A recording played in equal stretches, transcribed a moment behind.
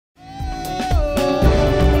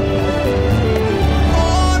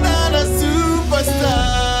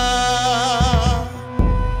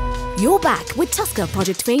Tusker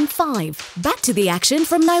Project Fame 5. Back to the action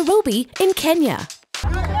from Nairobi in Kenya.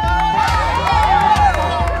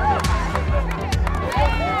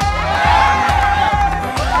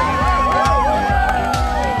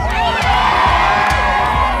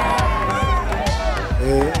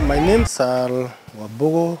 My name's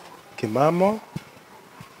Wambugu, Kimamo.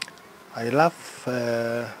 I love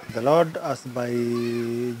the Lord as my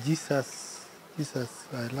Jesus.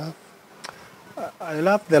 I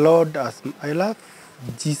love the Lord as I love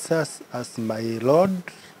Jesus as my Lord.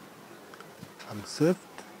 I'm saved,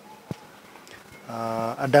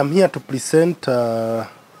 and I'm here to present a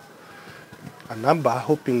number,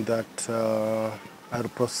 hoping that I'll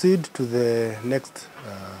proceed to the next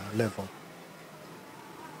level.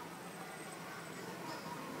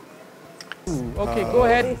 Okay, go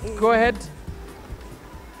ahead. Go ahead.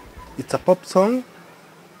 It's a pop song,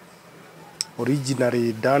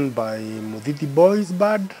 originally done by Mudhiti Boys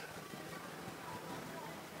Band.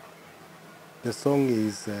 The song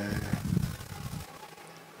is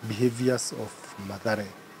Behaviors of Mathare.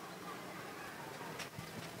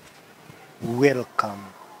 Welcome.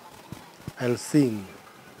 I'll sing.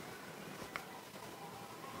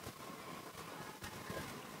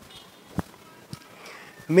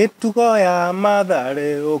 Mitugo ya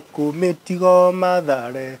Mathare, oku mitigo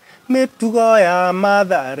Mathare. Mitugo ya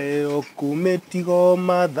Mathare, oku mitigo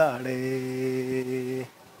Mathare.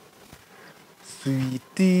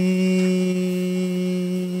 Sweetie.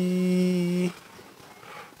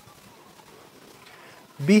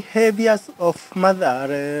 Behaviors of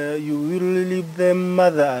Mathare, you will leave them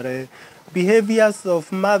Mathare. Behaviors of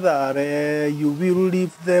Mathare, you will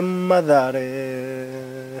leave them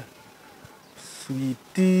Mathare.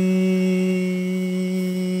 Sweetie.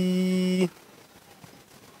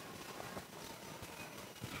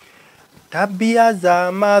 Tabia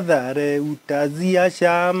za Mathare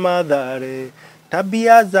utaziacha Mathare.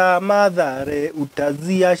 Tabia za Mathare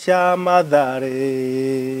utaziacha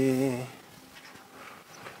Mathare.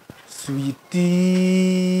 Sweetie.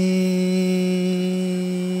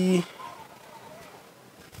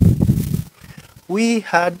 We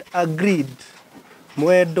had agreed,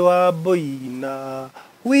 Mwendwa Boina.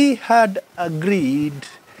 We had agreed,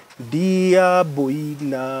 dear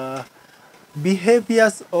Boina.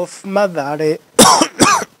 Behaviors of Mathare.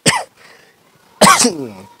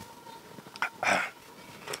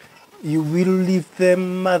 You will leave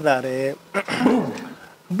them Mathare.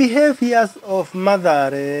 Behaviors of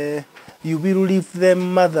Mathare. You will leave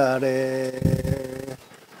them Mathare.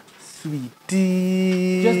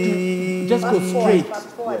 Sweetie. Just go straight.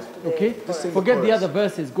 Okay? Forget the other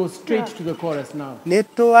verses. Go straight to the chorus now.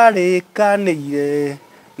 Nitwarĩkanĩire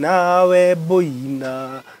nawe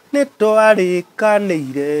Boina.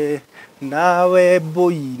 Nitwarĩkanĩire nawe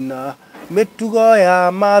Boina. Mĩtugo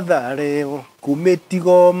ya Mathare,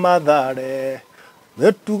 kumĩtigo Mathare.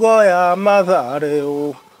 Mĩtugo ya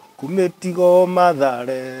Mathare, kumĩtigo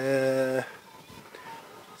Mathare.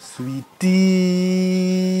 Sweetie.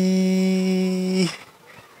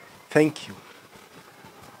 Thank you.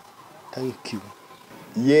 Thank you.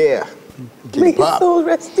 Yeah. May his soul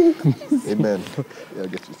rest in peace. Amen. Yeah, I'll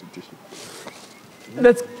get you some tissue.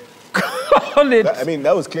 Let's call it. I mean,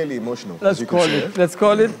 that was clearly emotional. Let's call it. Let's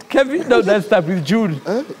call it. Kevin, no, let's start with Jude.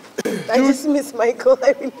 I just miss Michael.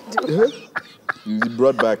 I really do. You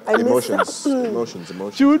brought back I miss emotions. him. Emotions.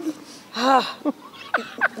 Jude.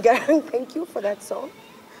 Garang, thank you for that song.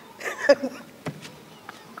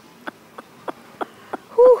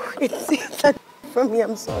 Whew, it's a for me.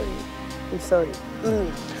 I'm sorry. I'm sorry.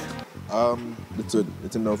 It's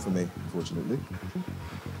a no for me, unfortunately.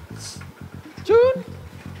 Jude.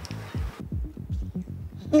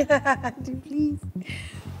 Please.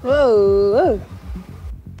 Whoa.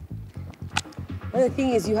 Well, the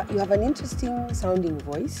thing is, you have an interesting sounding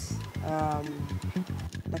voice.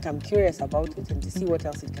 Like I'm curious about it and to see what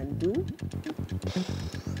else it can do.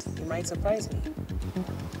 It might surprise me.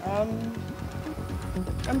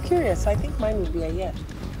 I'm curious. I think mine would be a yes.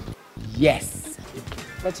 Yes.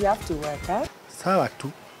 But you have to work, huh? Sawa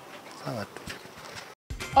tu. Sawa tu.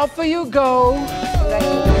 Off you go.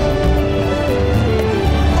 Right.